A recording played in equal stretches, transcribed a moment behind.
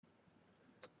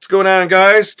What's going on,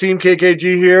 guys? Team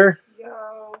KKG here.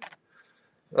 Yo.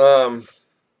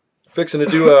 Fixing to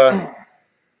do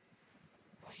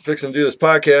this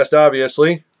podcast.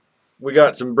 Obviously, we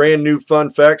got some brand new fun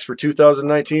facts for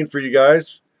 2019 for you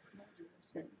guys.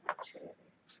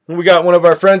 We got one of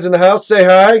our friends in the house. Say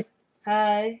hi.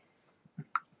 Hi.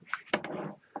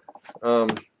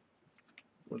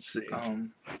 Let's see.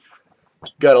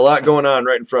 Got a lot going on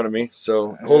right in front of me.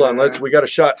 So hold on. We got a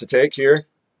shot to take here.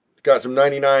 Got some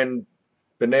 99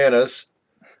 bananas.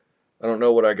 I don't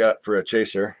know what I got for a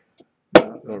chaser. I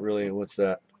don't really. What's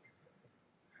that?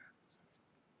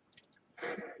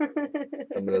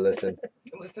 I'm gonna listen.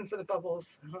 Listen for the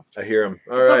bubbles. I hear them.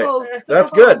 All right. That's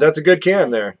good. That's a good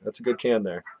can there. Got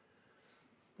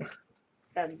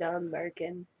dog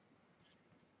barking.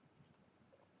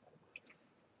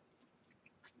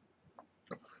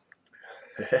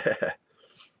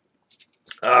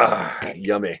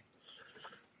 Yummy.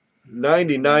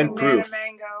 99 proof.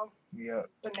 Mango. Yeah.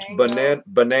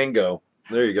 Banango.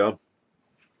 There you go.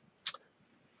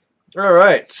 All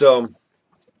right. So,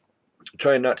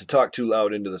 trying not to talk too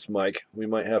loud into this mic. We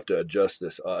might have to adjust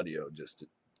this audio just a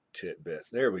tidbit.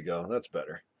 There we go. That's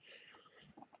better.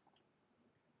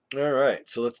 All right.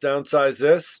 So, let's downsize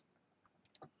this.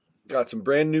 Got some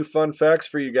brand new fun facts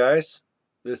for you guys.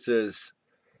 This is,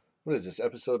 what is this,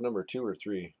 episode number 2 or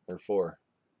 3 or 4?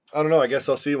 I don't know. I guess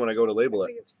I'll see when I go to label it. I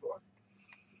think it's 4.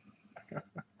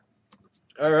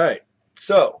 All right.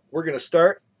 So we're going to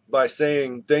start by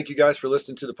saying thank you guys for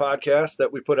listening to the podcast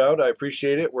that we put out. I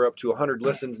appreciate it. We're up to 100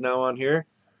 listens now on here.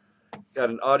 Got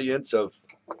an audience of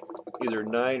either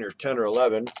 9 or 10 or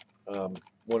 11.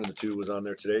 One of the two was on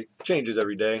there today. Changes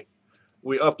every day.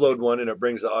 We upload one and it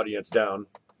brings the audience down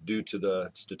due to the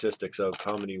statistics of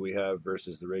how many we have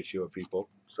versus the ratio of people.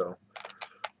 So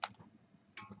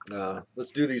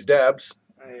let's do these dabs.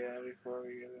 Yeah, before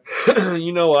we get it.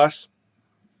 You know us.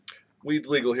 Weed's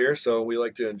legal here, so we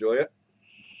like to enjoy it.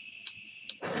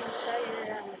 I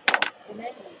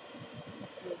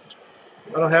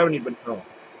don't have any banana.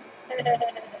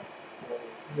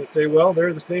 They say, well,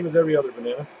 they're the same as every other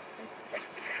banana.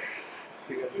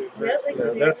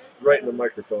 That's right in the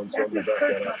microphone, so I'm going to back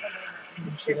that up.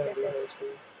 She's gonna do hers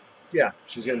first. Yeah,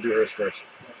 she's going to do hers first.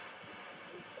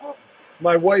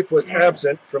 My wife was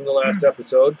absent from the last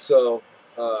episode, so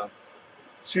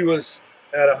she was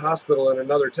at a hospital in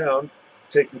another town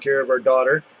taking care of our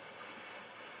daughter.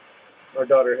 Our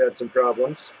daughter had some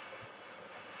problems.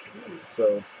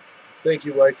 So, thank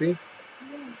you, wifey.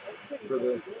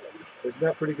 Isn't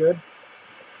that pretty good?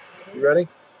 You ready?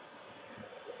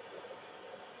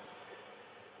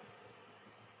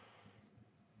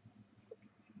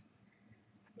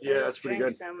 Yeah, that's pretty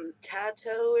good. Some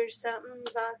Tato or something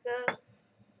vodka.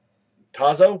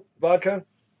 Tazo vodka?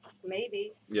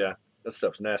 Maybe. Yeah, that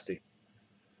stuff's nasty.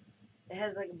 It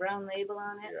has like a brown label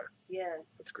on it. Yeah.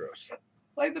 That's gross.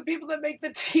 Like the people that make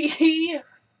the tea.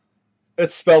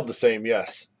 It's spelled the same,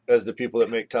 yes, as the people that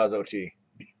make Tazo tea.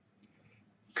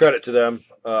 Credit to them.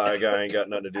 I ain't got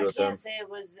nothing to do with them. I can't say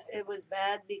it was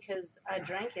bad because I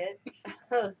drank it.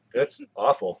 It's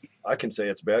awful. I can say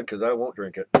it's bad because I won't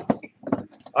drink it.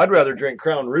 I'd rather drink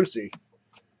Crown Russi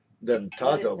than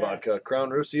Tazo vodka. Crown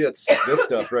Russi, it's this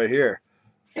stuff right here.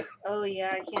 Oh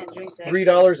yeah, I can't drink that.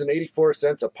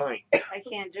 $3.84 a pint. I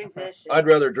can't drink that shit. I'd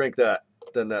rather drink that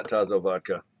than that Tazo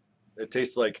vodka. It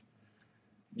tastes like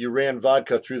you ran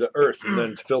vodka through the earth and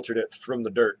then filtered it from the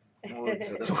dirt.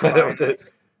 Vodka.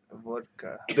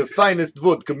 The finest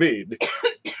vodka made.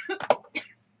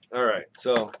 All right,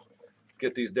 so let's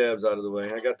get these dabs out of the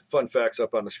way. I got the fun facts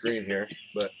up on the screen here,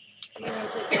 but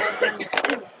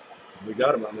we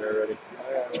got them on there already.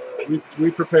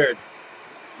 We prepared.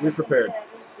 We prepared.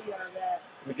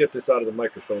 Let me get this out of the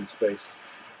microphone's face.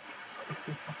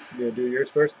 You gonna do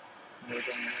yours first?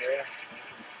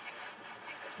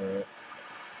 All right.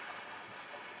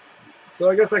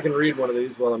 So I guess I can read one of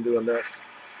these while I'm doing this.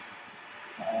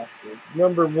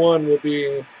 Number 1 will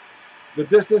be the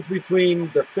distance between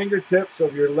the fingertips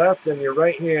of your left and your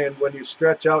right hand when you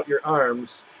stretch out your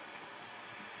arms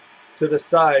to the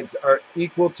sides are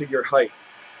equal to your height.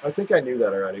 I think I knew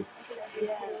that already.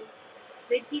 Yeah.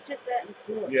 They teach us that in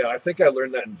school. Yeah, I think I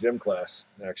learned that in gym class,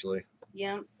 actually.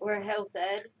 Yeah, or health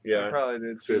ed. Yeah. I probably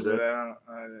did too, but I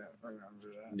didn't remember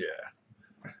that.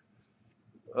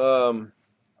 Yeah.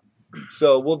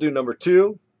 So we'll do number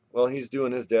 2 while he's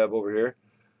doing his dab over here.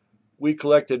 We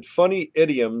collected funny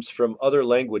idioms from other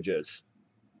languages.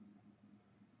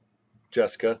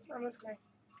 Jessica. I'm listening.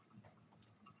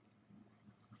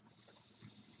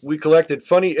 We collected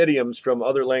funny idioms from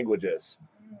other languages.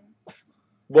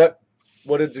 What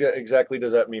exactly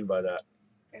does that mean by that?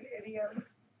 An idiom.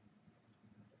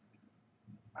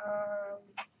 I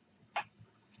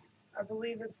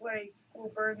believe it's like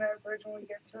we'll burn that bridge when we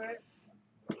get to it.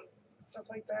 Stuff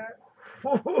like that.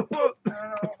 I don't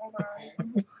know. Hold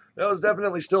on. That was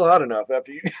definitely still hot enough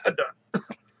after you got done.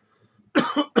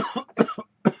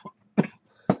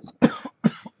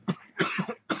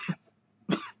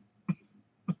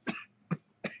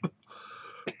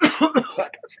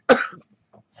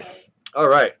 All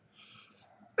right.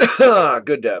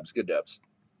 Good dabs. Good dabs.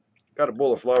 Got a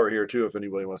bowl of flour here, too, if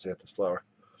anybody wants to have this flour.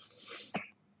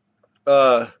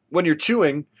 When you're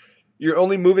chewing, you're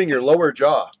only moving your lower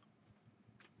jaw.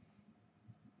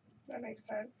 That makes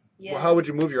sense. Yeah. Well, how would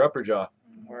you move your upper jaw?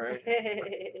 Right.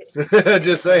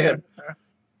 Just saying.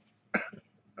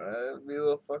 That'd be a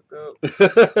little fucked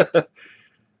up.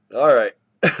 All right.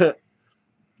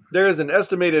 There is an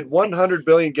estimated 100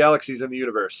 billion galaxies in the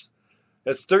universe.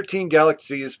 That's 13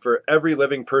 galaxies for every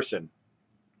living person.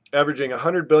 Averaging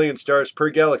 100 billion stars per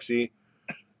galaxy.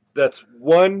 That's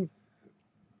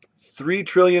 3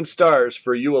 trillion stars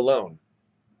for you alone.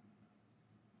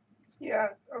 Yeah.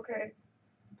 Okay.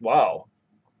 Wow.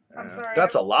 I'm sorry.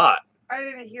 That's a lot. I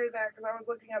didn't hear that because I was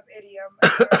looking up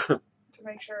idiom to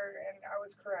make sure, and I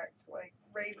was correct. Like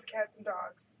rains, cats, and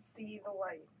dogs see the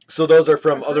light. So those are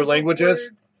from A other group of languages?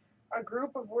 words- a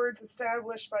group of words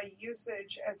established by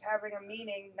usage as having a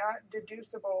meaning not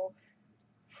deducible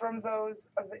from those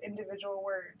of the individual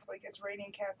words. Like it's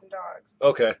raining cats and dogs.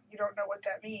 Okay. You don't know what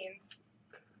that means.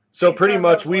 So Based pretty on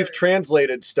much those we've words.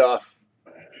 translated stuff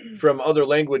from other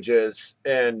languages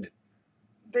and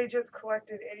They just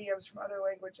collected idioms from other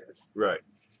languages. right.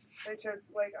 They took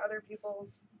like other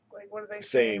people's like what do they say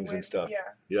Sayings and when- stuff. Yeah.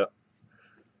 Yep.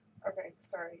 Okay,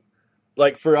 sorry.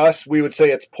 Like for us, we would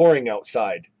say it's pouring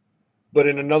outside. But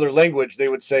in another language, they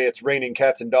would say it's raining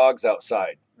cats and dogs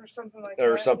outside. Or something like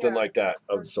Or that. something yeah, like that that's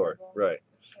of the sort. reasonable. Right.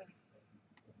 Sure.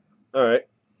 All right.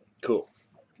 Cool.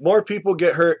 More people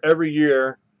get hurt every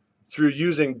year through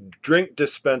using drink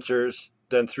dispensers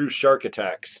than through shark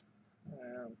attacks.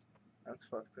 Yeah, that's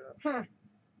fucked up.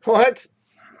 What?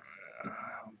 I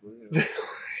don't believe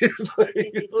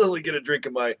it. You're literally get a drink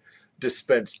of my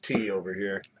dispensed tea over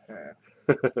here.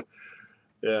 Yeah.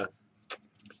 Yeah.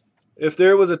 If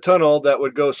there was a tunnel that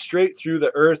would go straight through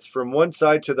the earth from one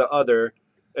side to the other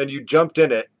and you jumped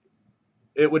in it,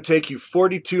 it would take you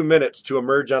 42 minutes to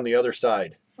emerge on the other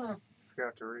side.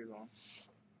 Forgot to read one.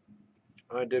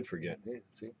 I did forget. Yeah,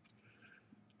 see?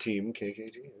 Team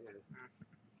KKG.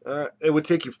 Yeah. It would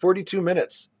take you 42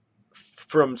 minutes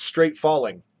from straight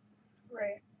falling.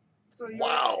 Right. So you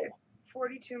Wow.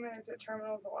 42 minutes at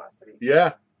terminal velocity.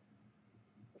 Yeah.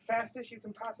 The fastest you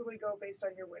can possibly go based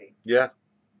on your weight. Yeah.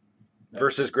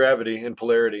 Versus gravity and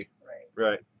polarity. Right.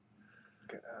 Right.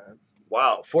 God,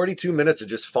 Wow. 42 minutes of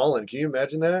just falling. Can you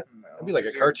imagine that? no. That'd be like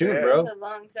a You're cartoon, dead. bro. That's a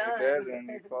long You're time. dead, then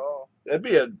you fall. That'd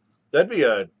be like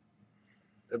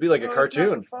Well, a it's not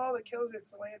cartoon. the fall that kills you, it's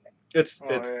the landing. It's Oh,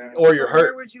 it's yeah. or your But Where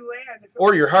heart would you land? If it or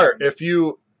was your heart. down? If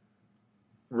you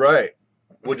right,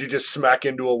 would you just smack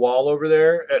into a wall over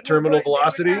there at terminal Well, they would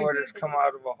velocity? have- Or just come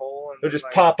out of a hole and Or just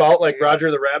like, pop out like yeah. Roger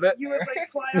the Rabbit? You would like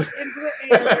fly up into the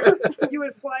air. You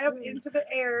would fly up into the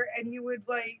air, and you would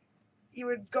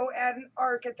go at an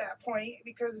arc at that point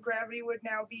because gravity would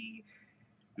now be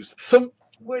Just thump.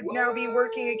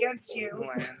 working against you.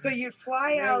 Land. So you'd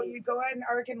fly out, Right. you'd go at an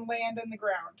arc and land on the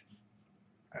ground.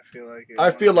 I feel like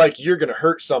like you're gonna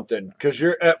hurt something because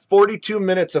you're at 42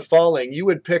 minutes of falling. You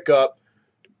would pick up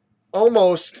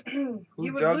almost You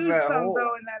would dug lose that some hole?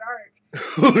 though in that arc.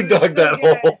 who You would dug still that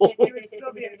get hole. You would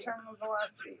still be at terminal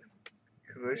velocity.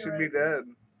 because they should be dead.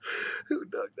 Who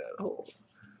dug that hole?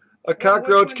 A Well, cockroach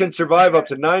which one can did you survive up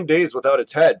forget? to 9 days without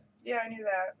its head. Yeah, I knew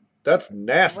that. That's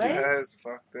nasty. What? That's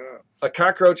fucked up. A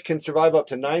cockroach can survive up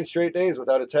to 9 straight days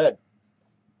without its head.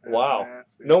 That's Wow.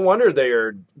 nasty. No wonder they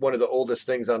are one of the oldest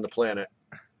things on the planet.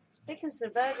 They can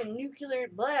survive a nuclear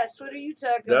blast. What are you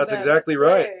talking about? That's exactly I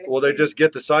right. swear. Well, they just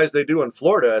get the size they do in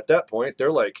Florida at that point.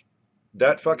 They're like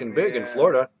that fucking big in Yeah.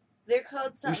 Florida. They're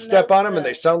called You something step else, on them and though.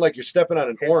 they sound like you're stepping on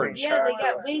an Hissing orange. Yeah, they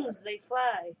got Cockroach. wings. They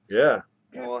fly. Yeah.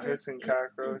 Well, hissing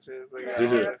cockroaches. They got Yeah,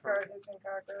 Mhm. that's guard hissing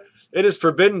cockroach. It is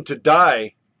forbidden to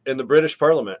die in the British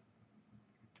Parliament.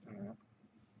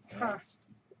 Huh.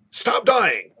 Stop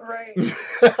dying.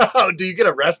 Right. Do you get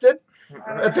arrested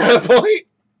I at don't that point?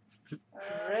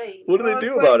 Right. What do Well, they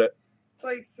do it's about like- it? It's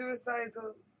like suicide's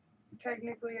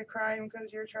technically a crime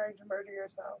because you're trying to murder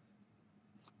yourself.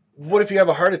 What if you have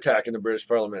a heart attack in the British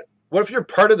Parliament? What if you're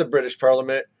part of the British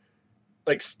Parliament,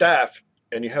 like staff,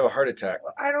 and you have a heart attack?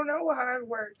 Well, I don't know how it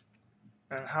works.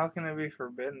 And how can it be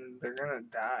forbidden? They're gonna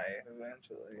die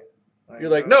eventually. You're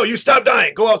like, no, you stop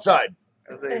dying. Go outside.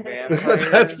 Are they vampires?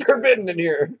 That's forbidden in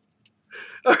here.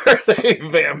 Are they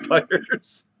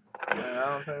vampires? I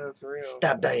don't think that's real.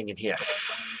 Stop dying in here.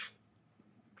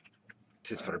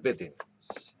 Tis forbidden.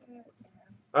 Shit, man.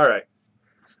 All right.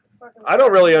 It's fucking I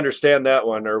don't really understand that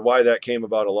one or why that came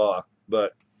about a law,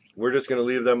 but we're just going to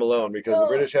leave them alone because the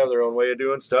British have their own way of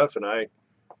doing stuff, and I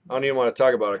don't even want to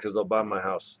talk about it because they'll bomb my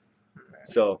house.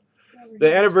 So,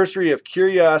 the anniversary of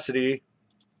Curiosity,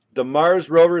 the Mars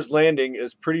rover's landing,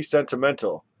 is pretty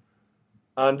sentimental.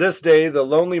 On this day, the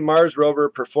lonely Mars rover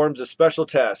performs a special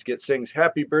task. It sings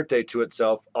happy birthday to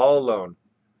itself all alone.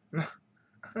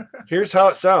 Here's how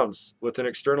it sounds with an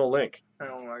external link.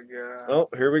 Oh my god. Oh,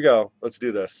 here we go. Let's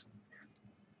do this.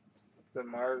 The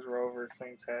Mars rover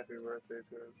sings happy birthday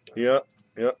to itself. Yep,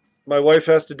 yep. My wife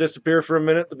has to disappear for a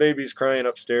minute. The baby's crying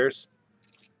upstairs.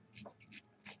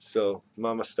 So,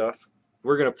 mama stuff.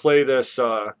 We're going to play this.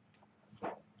 We're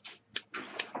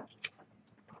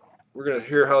going to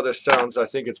hear how this sounds. I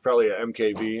think it's probably a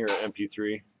MKV or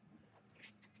MP3.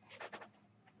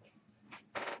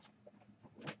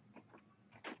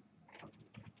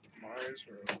 Mars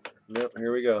rover. Yep,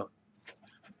 here we go.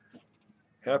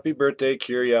 Happy birthday,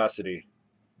 Curiosity.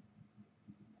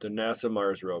 The NASA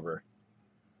Mars rover.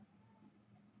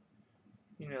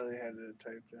 You know they had to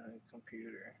type in a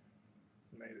computer.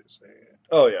 Made it say it.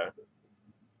 Oh, yeah.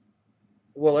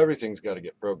 Well, everything's got to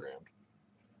get programmed.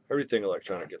 Everything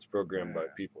electronic gets programmed by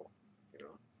people. You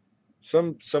know,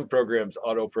 some programs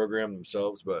auto-program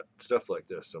themselves, but stuff like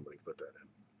this, somebody put that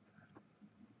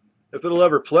in. If it'll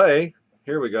ever play,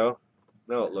 here we go.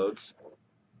 Now it loads.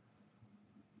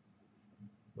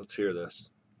 Let's hear this.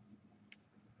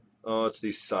 Oh, it's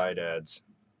these side ads.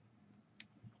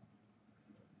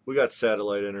 We got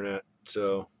satellite internet,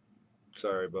 so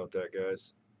sorry about that,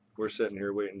 guys. We're sitting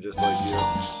here waiting just like you.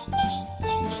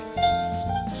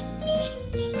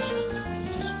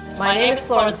 My name is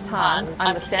Florence Hahn.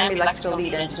 I'm the SAM Electrical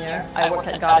Lead Engineer. I work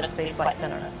at Goddard Space Flight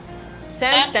Center.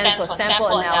 SAM stands for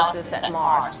Sample Analysis at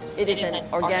Mars. It is an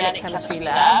organic chemistry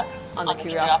lab on the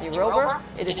Curiosity rover.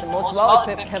 It is the most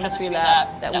well-equipped chemistry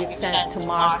lab that we've sent to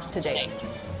Mars to date.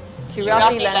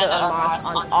 Curiosity landed on Mars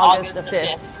on August the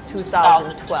 5th,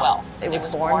 2012. It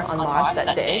was born on Mars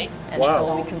that day, and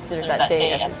so we consider that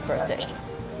day as its birthday.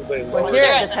 We're here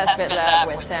at the testbed lab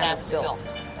where SAM is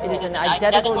built. It is an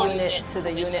identical unit to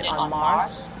the unit on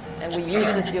Mars, and we use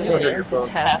this unit to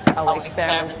test our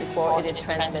experiments before it is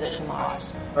transmitted to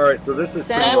Mars. All right, so this is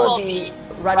SAM will be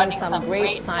running some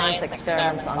great science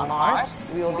experiments on Mars.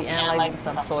 We will be analyzing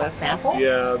some soil samples.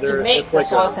 Yeah, to make the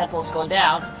soil samples go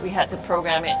down, we had to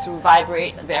program it to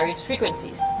vibrate at various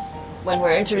frequencies. When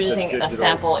we're introducing a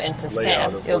sample into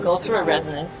SAM, it'll go through a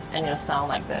resonance and it'll sound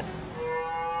like this.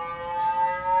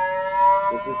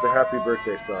 This is the happy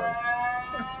birthday song.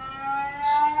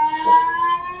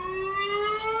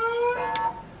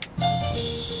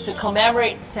 To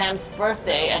commemorate Sam's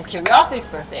birthday and Curiosity's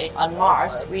birthday on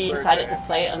Mars, we decided to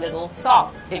play a little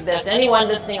song. If there's anyone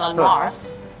listening on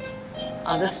Mars,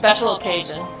 on this special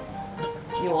occasion,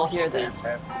 you will hear this.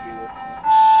 Have to be listening.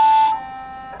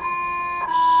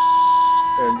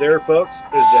 And there, folks, is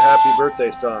the happy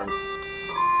birthday song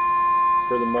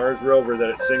for the Mars rover that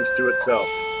it sings to itself.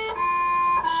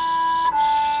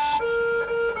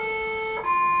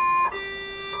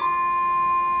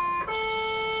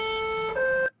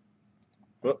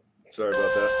 Oh, sorry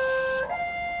about that.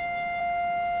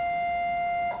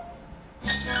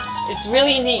 It's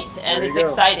really neat and There it's you go.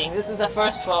 exciting. This is a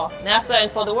first for NASA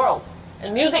and for the world.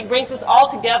 And music brings us all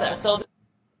together. So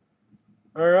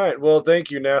All right. Well,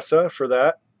 thank you, NASA, for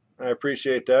that. I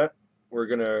appreciate that. We're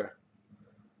going to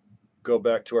go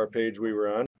back to our page we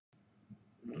were on.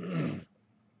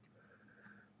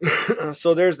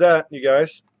 So there's that, you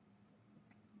guys.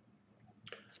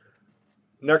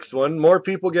 Next one. More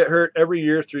people get hurt every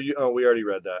year through... Oh, we already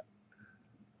read that.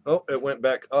 Oh, it went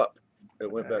back up.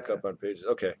 It went back up on pages.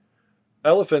 Okay.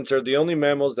 Elephants are the only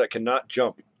mammals that cannot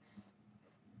jump.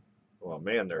 Oh,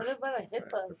 man, they're What about a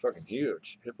hippo? fucking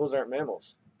huge. Hippos aren't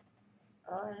mammals.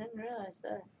 Oh, I didn't realize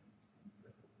that.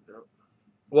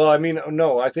 Well, I mean,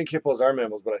 no, I think hippos are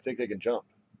mammals, but I think they can jump.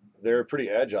 They're pretty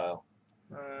agile.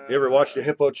 You ever watched a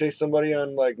hippo chase somebody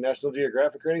on like National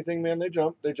Geographic or anything, man? They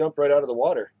jump right out of the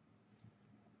water.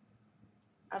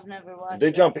 I've never watched They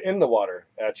it. jump in the water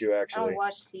at you, I actually. don't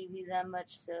watch TV that much,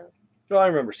 so. Well, I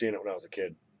remember seeing it when I was a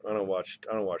kid. I don't watch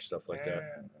stuff like that.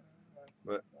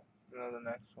 But- No, the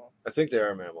next one. I think they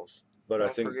are mammals, but I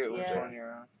Don't think forget which Yeah. one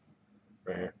you're on.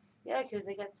 right here. Yeah, because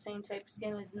they got the same type of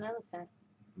skin as an elephant.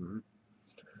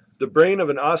 The brain of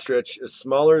an ostrich is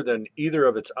smaller than either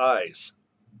of its eyes.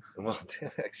 Well,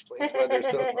 that explains why they're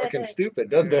so fucking stupid,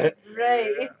 doesn't it?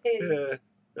 Right. Yeah.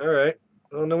 All right.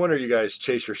 Well, no wonder you guys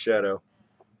chase your shadow.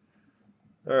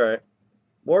 All right.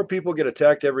 More people get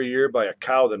attacked every year by a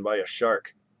cow than by a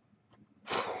shark.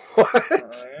 What?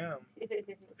 I am.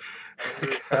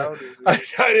 Hungry cow disease.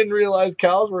 I didn't realize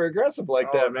cows were aggressive like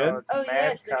Oh, that, no, man. it's Oh, mad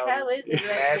yes, the cow is disease.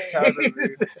 aggressive. Mad cow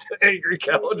disease. Angry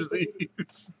cow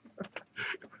disease.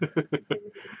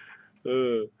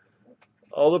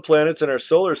 All the planets in our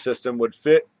solar system would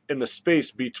fit in the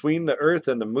space between the Earth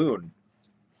and the Moon.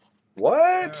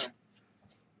 What?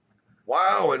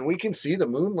 Wow, and we can see the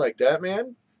moon like that,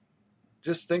 man?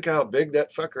 Just think how big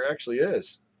that fucker actually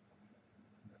is.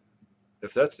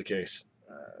 If that's the case.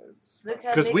 Look how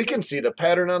Because big we can this- see the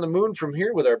pattern on the moon from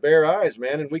here with our bare eyes,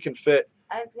 man, and we can fit.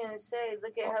 I was gonna say,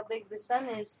 look at how big the sun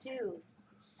is too.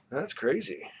 That's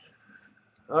crazy.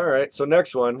 All right, so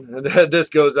next one. And this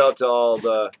goes out to all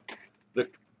the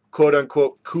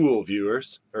quote-unquote cool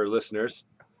viewers or listeners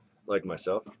like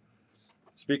myself.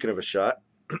 Speaking of a shot,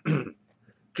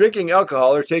 drinking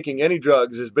alcohol or taking any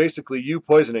drugs is basically you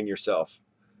poisoning yourself.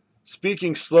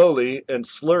 Speaking slowly and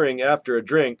slurring after a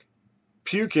drink,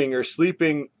 puking or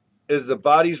sleeping is the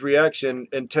body's reaction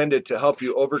intended to help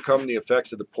you overcome the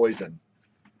effects of the poison.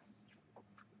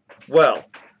 Well,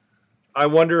 I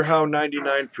wonder how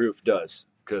 99 proof does,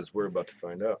 because we're about to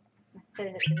find out.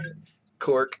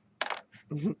 Cork.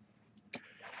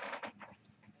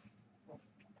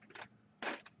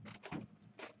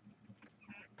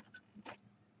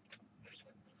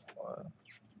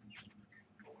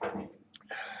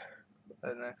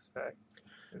 The next fact.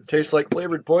 Tastes like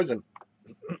flavored poison.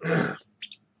 All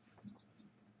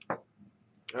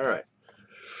right.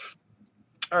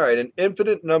 All right. An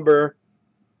infinite number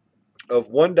of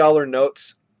 $1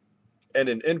 notes and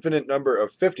an infinite number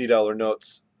of $50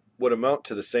 notes would amount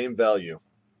to the same value.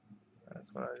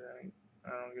 That's what I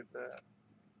don't get that.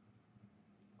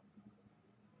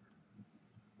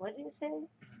 What do you say?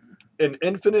 An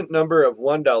infinite number of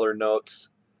 $1 notes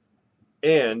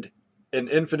and an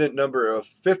infinite number of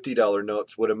 $50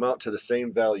 notes would amount to the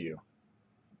same value.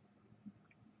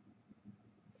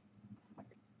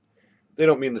 They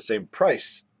don't mean the same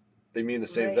price. They mean the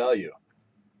same Right. value.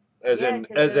 As Yeah, in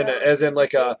 'cause as in they're all as in piece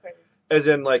like of a paper. as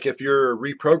in like if you're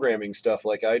reprogramming stuff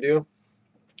like I do,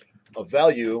 a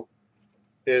value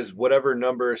is whatever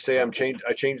number. Say I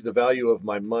change the value of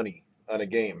my money on a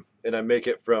game and I make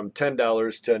it from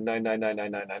 $10 to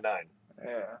 9999999.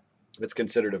 Yeah. It's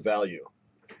considered a value.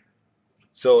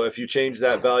 So if you change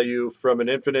that value from an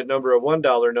infinite number of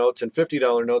 $1 notes and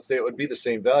 $50 notes, it would be the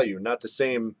same value, not the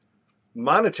same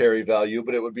monetary value,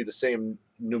 but it would be the same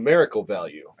numerical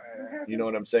value. You know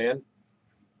what I'm saying?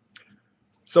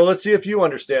 So let's see if you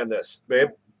understand this,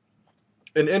 babe.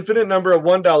 An infinite number of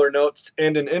 $1 notes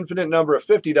and an infinite number of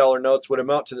 $50 notes would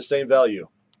amount to the same value.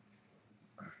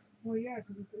 Well, yeah,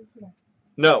 because it's infinite.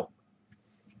 No.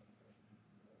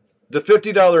 The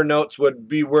 $50 notes would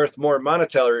be worth more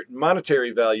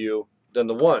monetary value than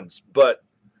the ones, but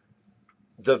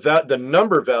the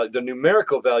number value, the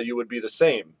numerical value would be the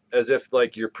same, as if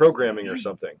like you're programming or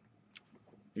something.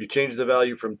 You change the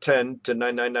value from 10 to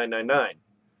 99999.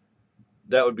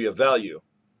 That would be a value.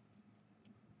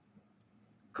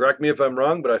 Correct me if I'm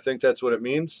wrong, but I think that's what it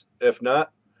means. If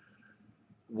not,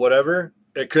 whatever.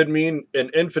 It could mean an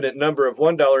infinite number of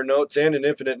 $1 notes and an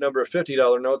infinite number of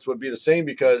 $50 notes would be the same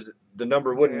because the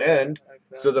number wouldn't end,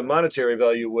 so the monetary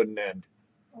value wouldn't end.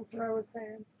 That's what I was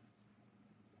saying.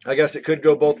 I guess it could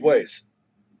go both ways.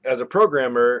 As a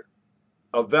programmer,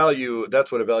 a value,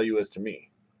 that's what a value is to me.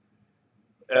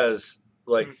 As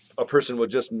like a person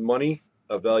with just money,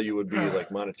 a value would be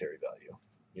like monetary value,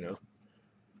 you know?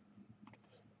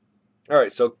 All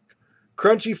right, so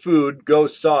crunchy food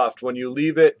goes soft when you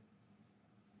leave it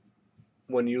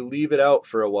out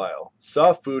for a while.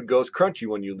 Soft food goes crunchy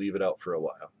when you leave it out for a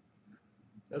while.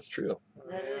 That's true.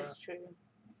 That is true.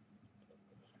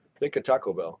 Think of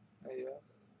Taco Bell. Yeah.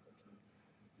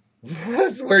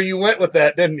 That's where you went with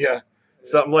that, didn't you?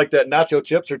 Something like that, nacho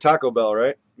chips or Taco Bell,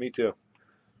 right? Me too.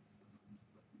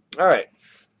 All right.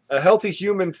 A healthy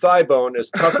human thigh bone is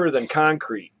tougher than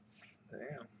concrete.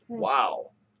 Damn. Wow.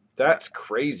 That's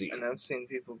crazy. And I've seen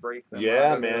people break them.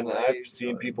 Yeah, out of their man. I've ways,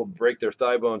 seen like, people break their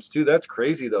thigh bones too. That's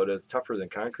crazy, though, that it's tougher than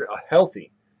concrete.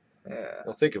 Healthy. Yeah.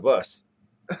 Well, think of us.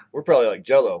 We're probably like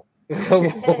Jell-O.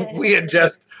 We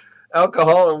ingest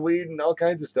alcohol and weed and all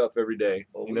kinds of stuff every day.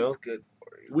 Well, You know? weed's good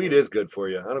for you. Weed is good for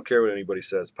you. I don't care what anybody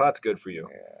says. Pot's good for you.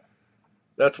 Yeah.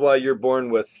 That's why you're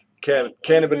born with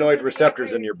cannabinoid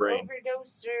receptors in your brain.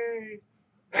 Overdose or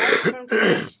died from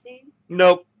THC?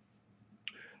 Nope.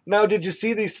 Now, did you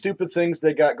see these stupid things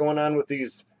they got going on with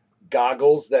these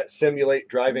goggles that simulate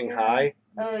driving high?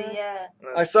 Oh yeah.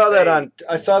 I saw that on TBS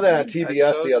I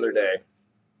showed the other you day.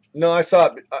 No, I saw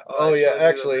it. Oh, I Yeah, showed you the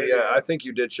actually, video. yeah, I think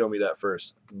you did show me that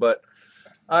first. But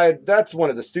that's one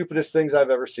of the stupidest things I've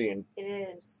ever seen. It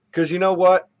is. Because you know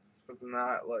what? It's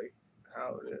not like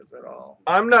how it is at all.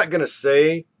 I'm not going to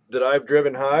say that I've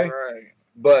driven high, Right.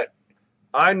 but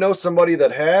I know somebody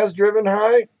that has driven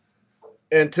high,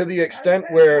 and to the extent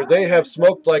where they have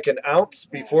smoked like an ounce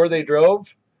before they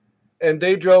drove, and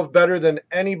they drove better than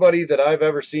anybody that I've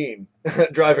ever seen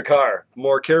drive a car.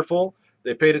 More careful.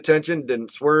 They paid attention,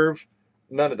 didn't swerve.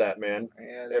 None of that, man.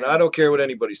 Yeah, And I don't care what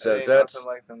anybody it says. ain't That's nothing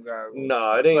like them goggles.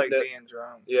 Nah, it It's ain't like that- being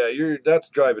drunk. yeah, that's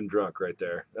driving drunk right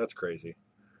there. That's crazy.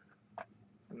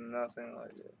 It's nothing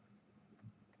like it.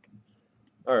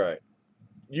 All right.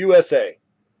 USA.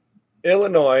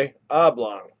 Illinois,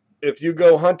 oblong. If you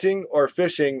go hunting or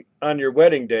fishing on your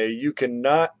wedding day, you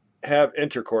cannot have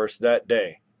intercourse that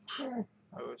day. I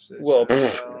wish they Well, should've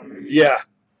pfft. known. Yeah.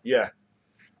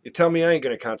 You tell me I ain't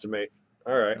going to consummate.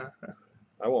 All right.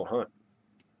 I won't hunt.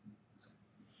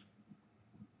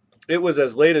 It was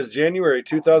as late as January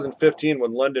 2015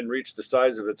 when London reached the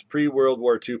size of its pre-World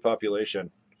War II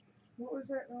population. What was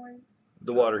that noise?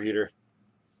 The water heater.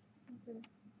 Okay.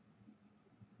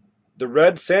 The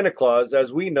Red Santa Claus,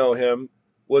 as we know him,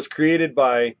 was created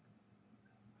by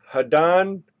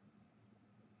Hadan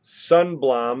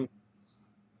Sundblom.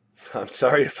 I'm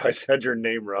sorry if I said your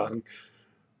name wrong,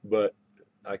 but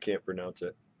I can't pronounce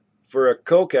it. For a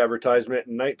Coke advertisement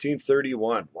in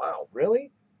 1931. Wow,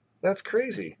 really? That's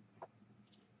crazy.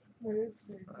 What is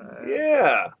it?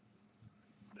 Yeah.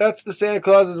 That's the Santa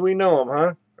Claus as we know him,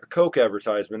 huh? A Coke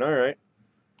advertisement. All right.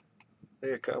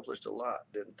 They accomplished a lot,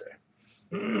 didn't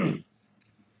they?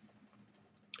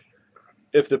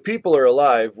 If the people are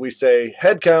alive, we say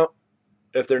head count.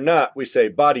 If they're not, we say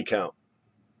body count.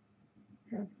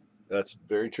 That's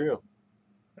very true.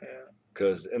 Yeah.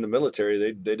 Because in the military,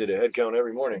 they did a head count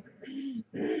every morning.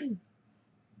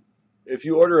 If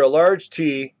you order a large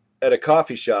tea at a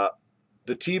coffee shop,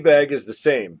 the tea bag is the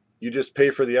same. You just pay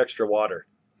for the extra water.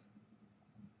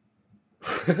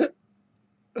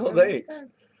 Oh, That makes thanks.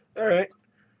 sense. All right.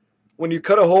 When you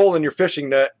cut a hole in your fishing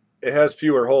net, it has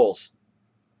fewer holes.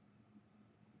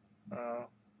 Oh.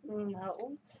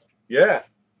 No. Yeah.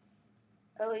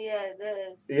 Oh yeah, it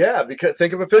does. Yeah, because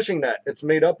think of a fishing net. It's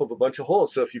made up of a bunch of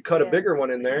holes. So if you cut a Yeah. bigger one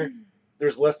in there,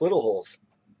 there's less little holes.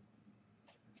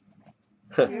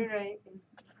 You're right.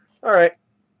 All right.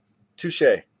 Touche.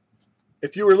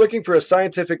 If you were looking for a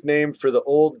scientific name for the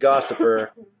old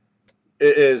gossiper,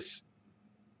 it is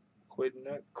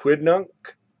Quidnut. Quidnunc.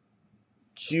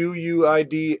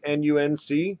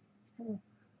 Quidnunc.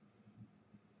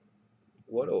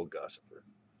 What old gossiper?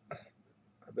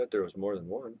 I bet there was more than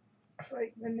one.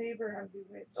 Like the neighbor has these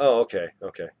witch. Oh, okay.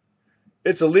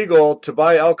 It's illegal to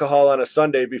buy alcohol on a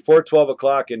Sunday before 12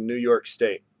 o'clock in New York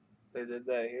State. They did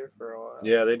that here for a while.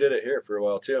 Yeah, they did it here for a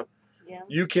while, too. Yeah.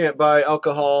 You can't buy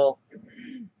alcohol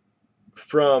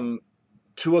from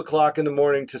 2 o'clock in the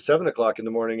morning to 7 o'clock in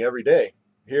the morning every day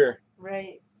here.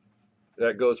 Right.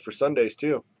 That goes for Sundays,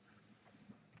 too.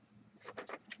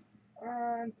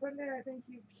 On Sunday, I think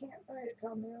you can't buy it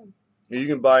till noon. You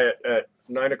can buy it at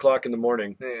 9 o'clock in the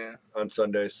morning Yeah. on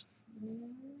Sundays.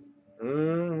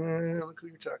 Mm, Look who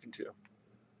you're talking to.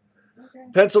 okay.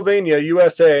 Pennsylvania,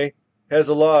 USA, has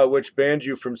a law which bans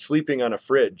you from sleeping on a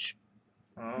fridge.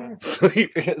 Oh.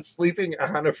 Sleeping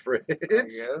on a fridge? I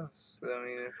guess. I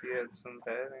mean, if you had some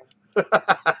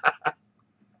padding.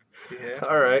 Yeah.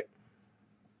 All right.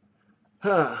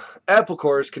 Apple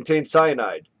cores contain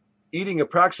cyanide. Eating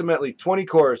approximately 20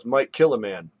 cores might kill a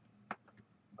man.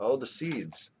 Oh, the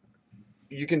seeds.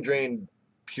 You can drain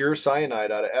pure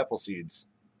cyanide out of apple seeds.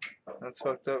 That's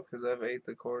fucked up because I've ate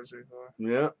the cores before.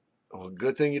 Yeah. Well,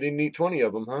 good thing you didn't eat 20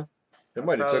 of them, huh? It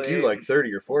might have took Probably you like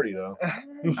 30 or 40, though.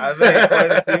 I've ate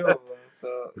quite a few of them,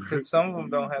 so because some of them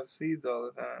don't have seeds all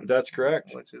the time. That's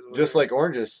correct. Which is Just weird. like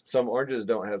oranges. Some oranges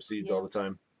don't have seeds all the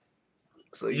time.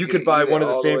 So You could buy eat it one of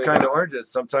the all same way kind of down.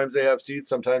 oranges. Sometimes they have seeds,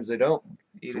 sometimes they don't.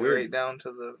 Eat It's it weird. right down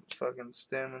to the fucking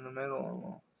stem in the middle.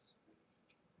 Almost.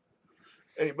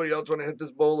 Anybody else want to hit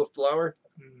this bowl of flour?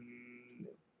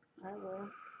 I will.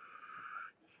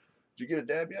 Did you get a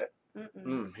dab yet?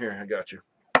 Mm-mm. Here, I got you.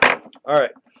 All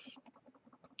right.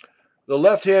 The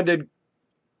left-handed,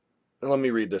 let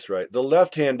me read this right. The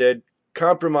left-handed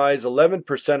comprise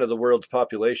 11% of the world's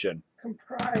population.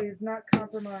 Comprise, not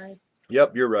compromise.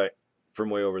 Yep, you're right. From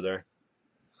way over there.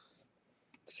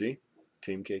 See?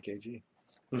 Team KKG.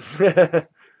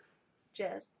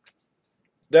 Just.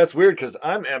 That's weird because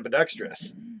I'm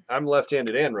ambidextrous. I'm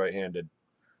left-handed and right-handed.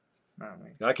 Not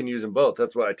me. I can use them both.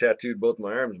 That's why I tattooed both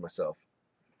my arms myself.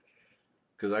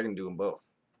 Because I can do them both.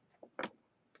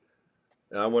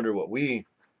 And I wonder what we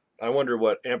I wonder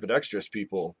what ambidextrous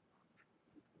people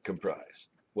comprise.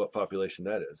 What population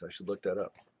that is. I should look that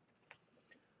up.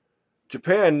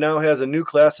 Japan now has a new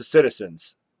class of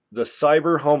citizens, the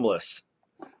cyber homeless.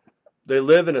 They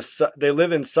live in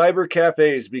cyber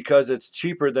cafes because it's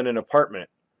cheaper than an apartment.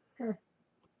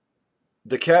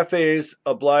 The cafes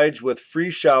oblige with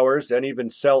free showers and even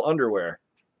sell underwear.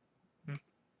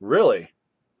 Really?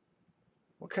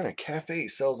 What kind of cafe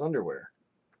sells underwear?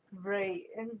 Right.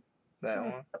 And That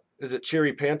one. Is it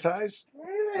Cherry Panties? No,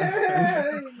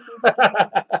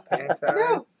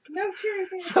 no cherry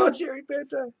pants. No Cherry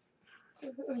Panties.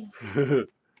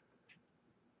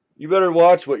 You better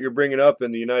watch what you're bringing up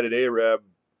in the United Arab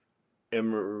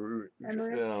Emirates.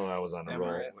 Oh, I was on a roll.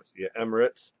 Emirates. Yeah,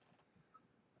 Emirates.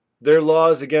 Their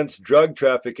laws against drug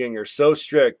trafficking are so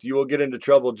strict, you will get into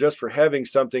trouble just for having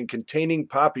something containing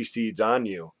poppy seeds on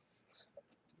you.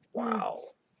 Wow.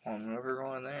 I'm never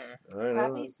going there. I know.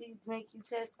 poppy seeds make you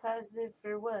test positive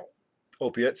for what?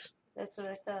 Opiates. That's what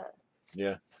I thought.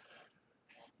 Yeah.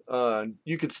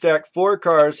 You could stack 4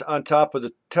 cars on top of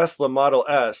the Tesla Model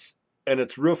S, and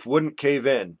its roof wouldn't cave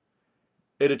in.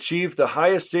 It achieved the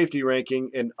highest safety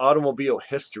ranking in automobile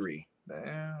history.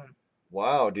 Damn.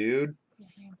 Wow, dude.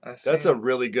 I That's seen a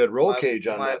really good roll cage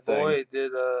on that thing. My boy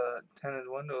did tinted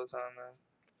windows on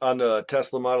that. On the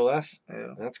Tesla Model S?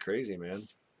 Yeah. That's crazy, man.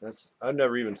 I've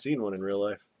never even seen one in real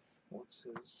life. What's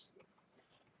his?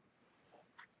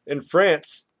 In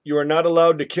France, you are not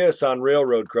allowed to kiss on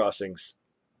railroad crossings.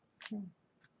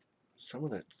 Some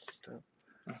of that stuff.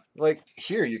 Like,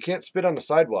 here, you can't spit on the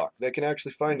sidewalk. They can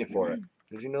actually fine you for it.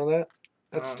 Did you know that?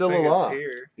 That's I don't still a think it's law.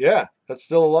 here. Yeah, that's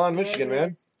still a law in Yeah, Michigan, it man.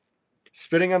 is.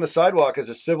 Spitting on the sidewalk is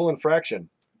a civil infraction.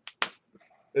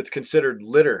 It's considered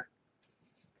litter.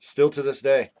 Still to this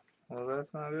day. Well,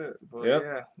 that's not it. But Yep.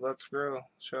 yeah, Let's Grow.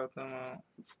 Shout them out.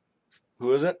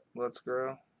 Who is it? Let's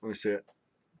Grow. Let me see it.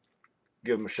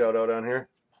 Give them a shout out on here.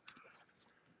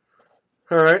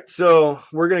 All right, so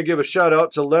we're going to give a shout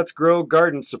out to Let's Grow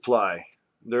Garden Supply.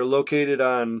 They're located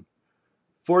on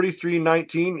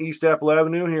 4319 East Apple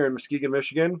Avenue here in Muskegon,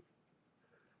 Michigan.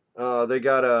 They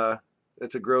got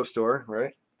it's a grow store,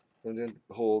 right? And then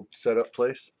the whole setup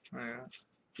place. Yeah.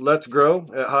 Let's Grow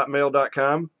at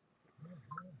hotmail.com.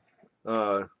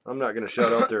 I'm not going to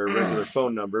shout out their regular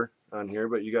phone number on here,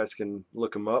 but you guys can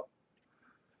look them up.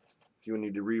 If you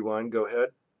need to rewind, go ahead.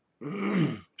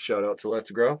 Shout out to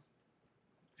Let's Grow.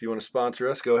 If you want to sponsor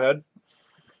us, go ahead.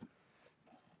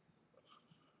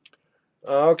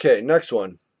 Okay, next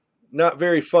one. Not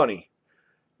very funny.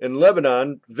 In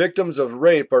Lebanon, victims of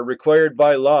rape are required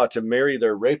by law to marry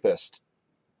their rapist.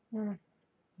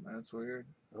 That's weird.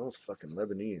 Those fucking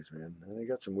Lebanese, man. They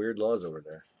got some weird laws over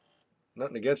there.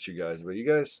 Nothing against you guys, but you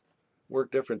guys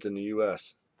work different than the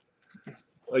U.S.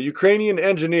 A Ukrainian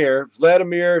engineer,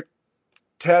 Vladimir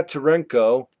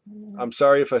Tatarenko, I'm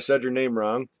sorry if I said your name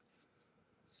wrong,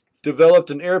 developed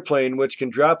an airplane which can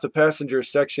drop the passenger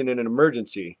section in an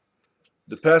emergency.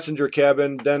 The passenger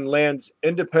cabin then lands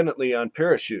independently on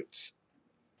parachutes.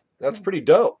 That's pretty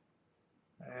dope.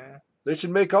 Yeah. They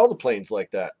should make all the planes like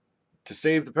that to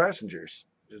save the passengers.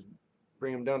 Just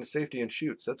bring them down to safety and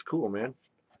shoots. That's cool, man.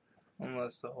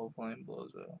 Unless the whole plane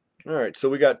blows up. All right, so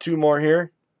we got 2 more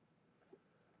here.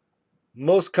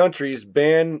 Most countries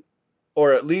ban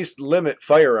or at least limit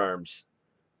firearms.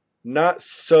 Not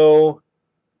so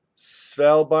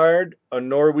Svalbard, a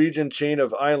Norwegian chain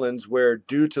of islands where,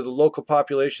 due to the local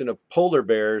population of polar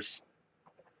bears,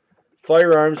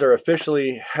 firearms are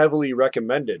officially heavily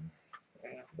recommended.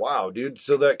 Wow, dude.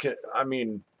 So that can, I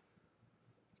mean,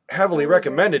 heavily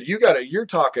recommended. You're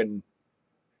talking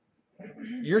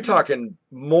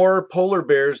more polar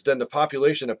bears than the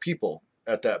population of people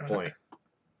at that point,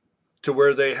 to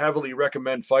where they heavily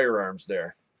recommend firearms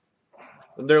there.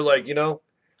 And they're like, you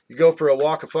go for a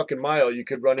walk a fucking mile, you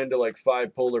could run into like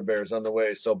 5 polar bears on the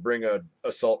way, so bring a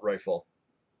assault rifle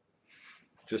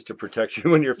just to protect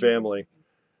you and your family.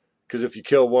 Because if you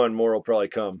kill one, more will probably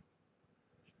come.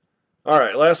 All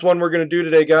right, last one we're going to do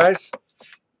today, guys.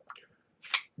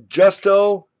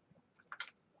 Justo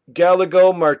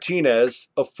Gallego Martinez,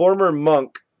 a former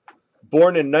monk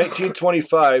born in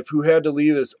 1925 who had to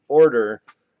leave his order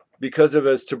because of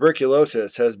his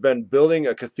tuberculosis, has been building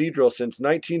a cathedral since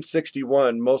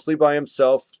 1961, mostly by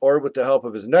himself or with the help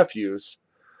of his nephews,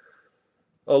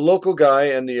 a local guy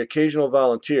and the occasional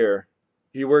volunteer.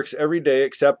 He works every day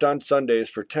except on Sundays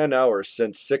for 10 hours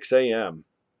since 6 a.m.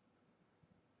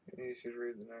 You should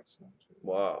read the next one too.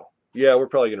 Wow. Yeah, we're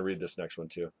probably going to read this next one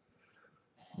too.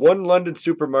 One London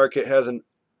supermarket has an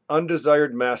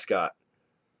undesired mascot.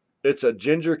 It's a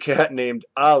ginger cat named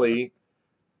Ollie,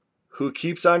 who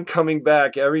keeps on coming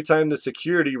back every time the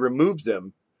security removes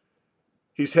him.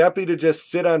 He's happy to just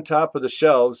sit on top of the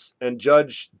shelves and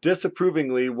judge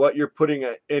disapprovingly what you're putting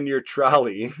in your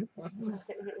trolley.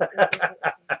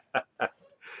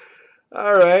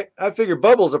 All right. I figure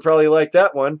Bubbles will probably like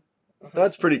that one.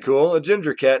 That's pretty cool. A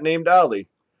ginger cat named Ollie.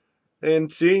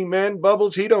 And see, man,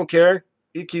 Bubbles, he don't care.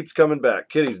 He keeps coming back.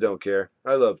 Kitties don't care.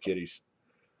 I love kitties.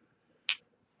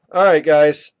 All right,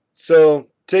 guys. So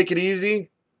take it easy.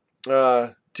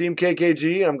 Team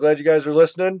KKG, I'm glad you guys are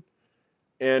listening.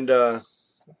 And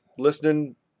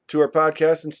listening to our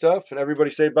podcast and stuff. And everybody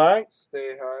say bye.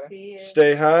 Stay high. See ya.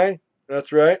 Stay high.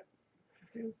 That's right.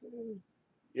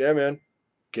 Yeah, man.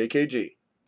 KKG.